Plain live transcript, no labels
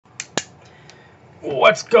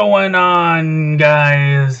What's going on,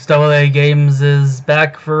 guys? Double A Games is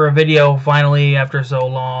back for a video finally after so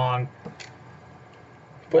long.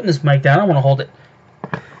 Putting this mic down, I want to hold it.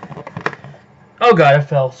 Oh god, it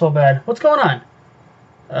fell so bad. What's going on?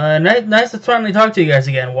 Nice to finally talk to you guys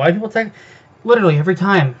again. Why people text? Literally every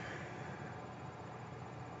time.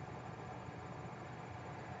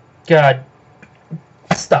 God,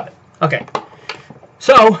 stop it. Okay,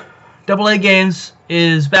 so Double A Games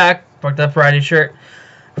is back. Fucked Up Friday shirt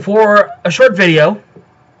for a short video.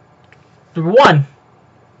 Number one,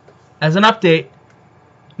 as an update.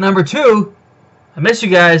 Number two, I miss you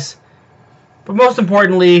guys. But most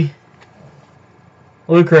importantly,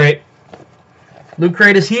 Loot Crate. Loot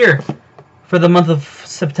Crate is here for the month of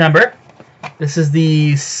September. This is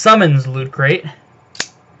the Summons Loot Crate.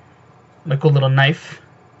 My cool little knife.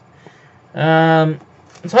 So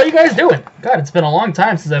how you guys doing? God, it's been a long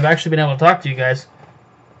time since I've actually been able to talk to you guys.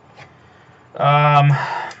 Man,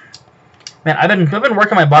 I've been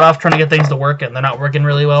working my butt off trying to get things to work, and they're not working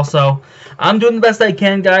really well. So I'm doing the best I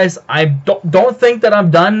can, guys. I don't think that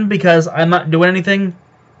I'm done because I'm not doing anything.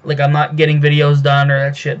 Like, I'm not getting videos done or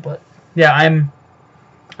that shit. But yeah, I'm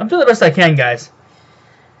doing the best I can, guys.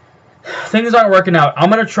 Things aren't working out.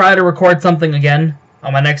 I'm gonna try to record something again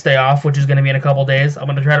on my next day off, which is gonna be in a couple days. I'm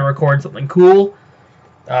gonna try to record something cool.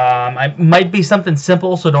 It might be something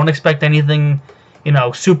simple, so don't expect anything, you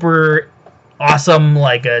know, super awesome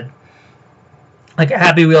like a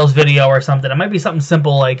Happy Wheels video or something. It might be something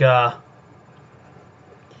simple like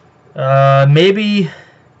maybe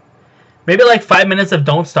like 5 minutes of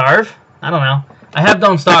Don't Starve. I don't know. I have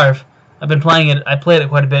Don't Starve. I've been playing it. I played it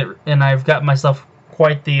quite a bit, and I've got myself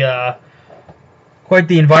quite the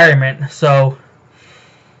environment. So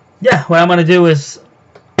yeah, what I'm gonna do is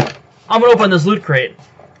I'm gonna open this Loot Crate.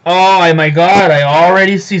 Oh my god! I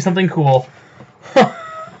already see something cool.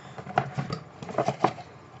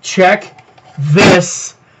 Check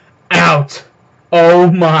this out.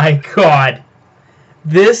 Oh my god.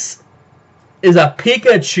 This is a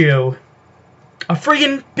Pikachu. A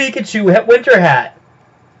freaking Pikachu winter hat.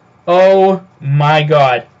 Oh my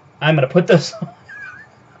god. I'm gonna put this on.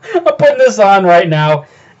 I'm putting this on right now.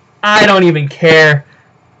 I don't even care.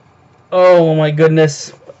 Oh my goodness.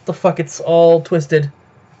 What the fuck? It's all twisted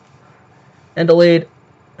and delayed.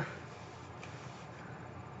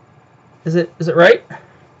 Is it right?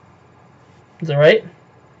 Is it right?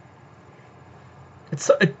 It's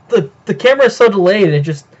so, the camera is so delayed. It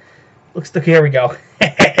just looks. Here we go.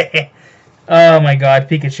 Oh my god,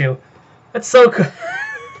 Pikachu! That's so cool.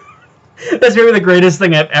 That's maybe the greatest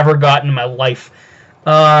thing I've ever gotten in my life.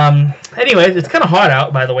 Anyways, it's kind of hot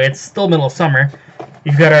out, by the way. It's still middle of summer.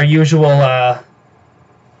 You've got our usual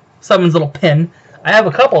Summons little pin. I have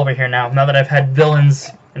a couple over here now that I've had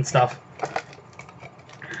villains and stuff.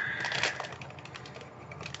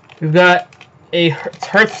 We've got a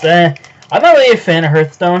Hearthstone. I'm not really a fan of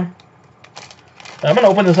Hearthstone. But I'm going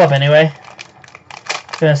to open this up anyway.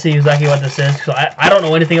 I'm going to see exactly what this is. So I don't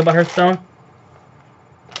know anything about Hearthstone.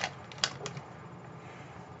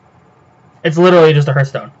 It's literally just a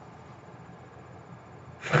Hearthstone.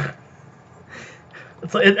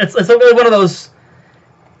 It's like one of those...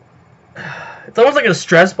 It's almost like a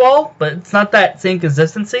stress ball, but it's not that same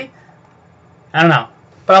consistency. I don't know.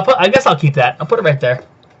 But I guess I'll keep that. I'll put it right there.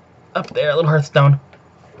 Up there, a little Hearthstone.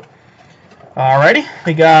 Alrighty,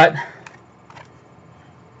 we got...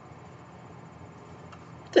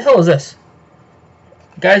 What the hell is this?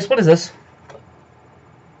 Guys, what is this?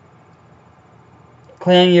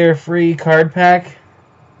 Claim your free card pack.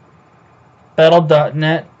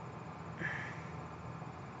 Battle.net.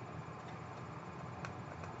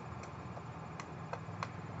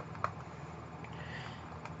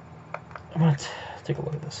 I'm gonna take a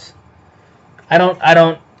look at this. I don't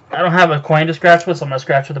have a coin to scratch with, so I'm gonna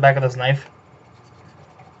scratch with the back of this knife.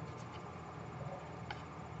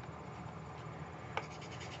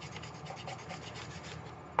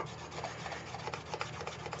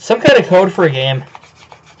 Some kind of code for a game.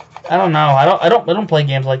 I don't know. I don't play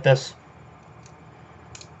games like this.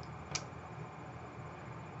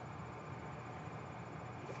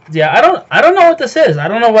 Yeah, I don't know what this is. I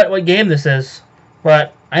don't know what game this is,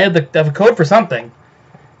 but I have a code for something.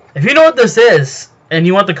 If you know what this is and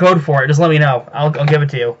you want the code for it, just let me know. I'll give it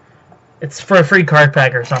to you. It's for a free card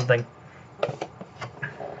pack or something.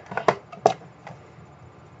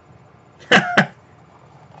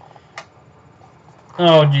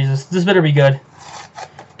 Oh Jesus, this better be good.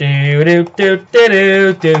 Do do do do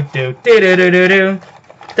do do do do do do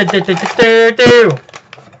do do.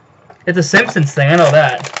 It's a Simpsons thing. I know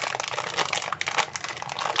that.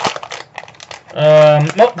 Oh,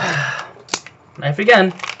 knife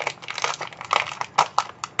again.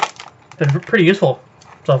 been pretty useful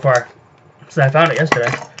so far since I found it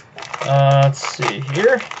yesterday. Let's see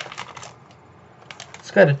here.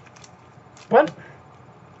 It's got a what?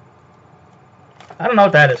 I don't know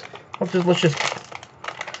what that is. Let's just.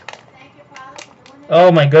 Thank you, Father, for doing it.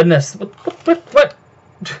 Oh my goodness! What?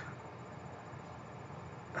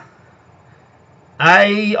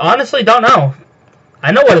 I honestly don't know.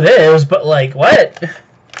 I know what it is, but like what?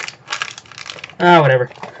 Whatever.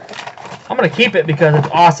 I'm gonna keep it because it's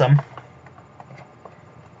awesome.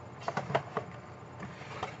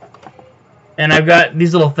 And I've got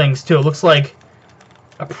these little things too. It looks like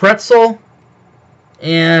a pretzel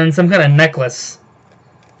and some kind of necklace.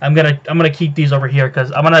 I'm gonna keep these over here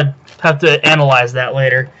because I'm gonna have to analyze that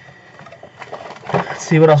later. Let's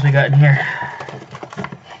see what else we got in here.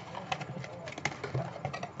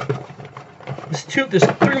 There's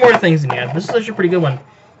 3 more things in here. This is actually a pretty good one.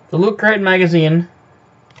 The Loot Crate magazine.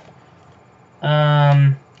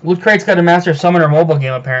 Loot Crate's got a Master Summoner mobile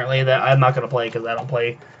game apparently that I'm not gonna play because I don't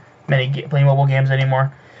play mobile games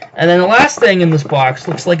anymore. And then the last thing in this box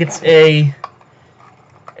looks like it's a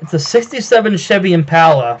 '67 Chevy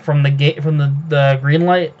Impala from the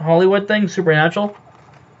Greenlight Hollywood thing, Supernatural.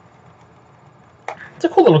 It's a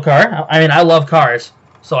cool little car. I mean, I love cars,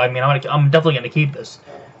 so I mean, I'm definitely gonna keep this.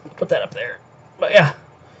 Put that up there. But yeah.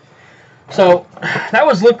 So that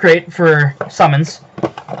was Loot Crate for summons.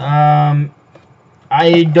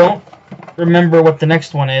 I don't remember what the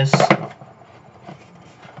next one is,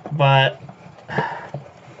 but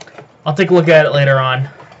I'll take a look at it later on,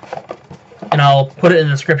 and I'll put it in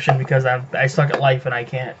the description because I suck at life and I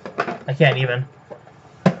can't even.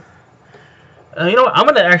 You know what? I'm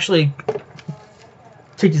gonna actually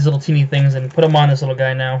take these little teeny things and put them on this little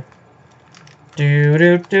guy now. Do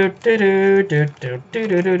do do do do do do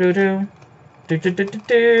do do do do do do do do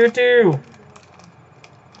do do.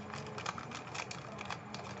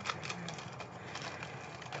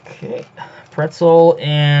 Okay, pretzel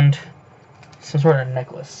and some sort of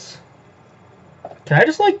necklace. Can I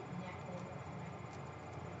just like?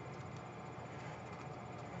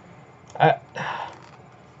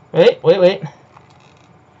 Wait.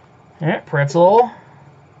 Alright, pretzel.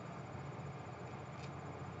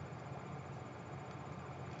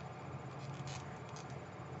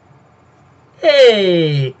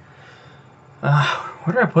 Hey!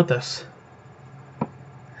 Where did I put this? I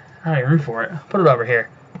don't have room for it. Put it over here.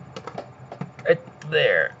 Right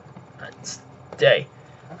there. Stay.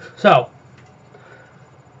 So,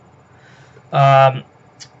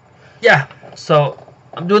 yeah. So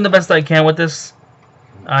I'm doing the best I can with this.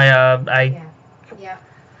 Yeah.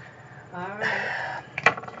 All right.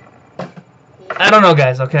 I don't know,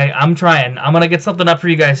 guys. Okay, I'm trying. I'm gonna get something up for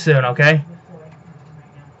you guys soon. Okay.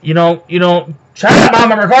 You don't. Shut up,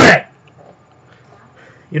 Mom. I'm recording.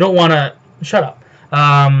 You don't want to. Shut up.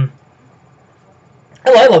 I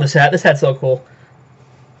love this hat. This hat's so cool.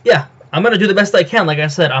 Yeah, I'm gonna do the best I can. Like I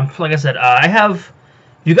said, I have.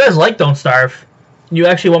 If you guys like Don't Starve, you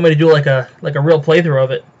actually want me to do like a real playthrough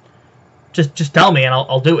of it, just tell me and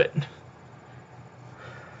I'll do it.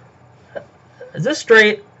 Is this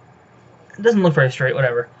straight? It doesn't look very straight.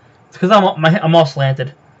 Whatever. It's because I'm all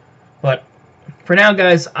slanted. But for now,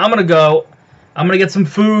 guys, I'm gonna go. I'm gonna get some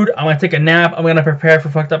food. I'm gonna take a nap. I'm gonna prepare for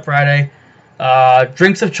Fucked Up Friday.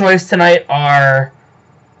 Drinks of choice tonight are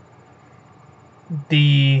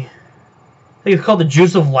I think it's called the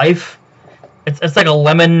Juice of Life. It's like a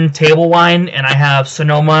lemon table wine, and I have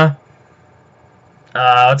Sonoma.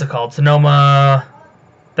 What's it called? Sonoma,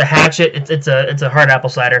 the Hatchet. It's a hard apple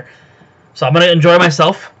cider. So I'm gonna enjoy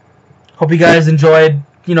myself. Hope you guys enjoyed.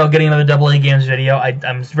 Getting another AA Games video.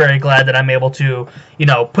 I'm very glad that I'm able to,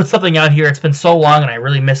 put something out here. It's been so long, and I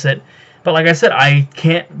really miss it. But like I said, I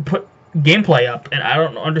can't put gameplay up, and I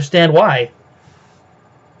don't understand why.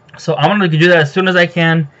 So I'm going to do that as soon as I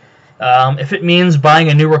can. If it means buying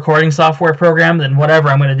a new recording software program, then whatever,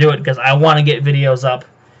 I'm going to do it, because I want to get videos up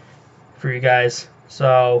for you guys.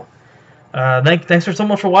 So thanks so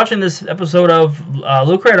much for watching this episode of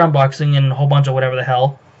Loot Crate Unboxing and a whole bunch of whatever the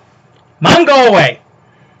hell. Mom, go away!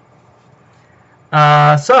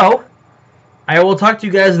 So, I will talk to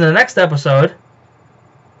you guys in the next episode,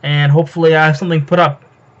 and hopefully I have something put up,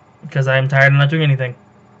 because I'm tired of not doing anything.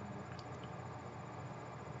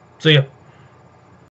 See ya.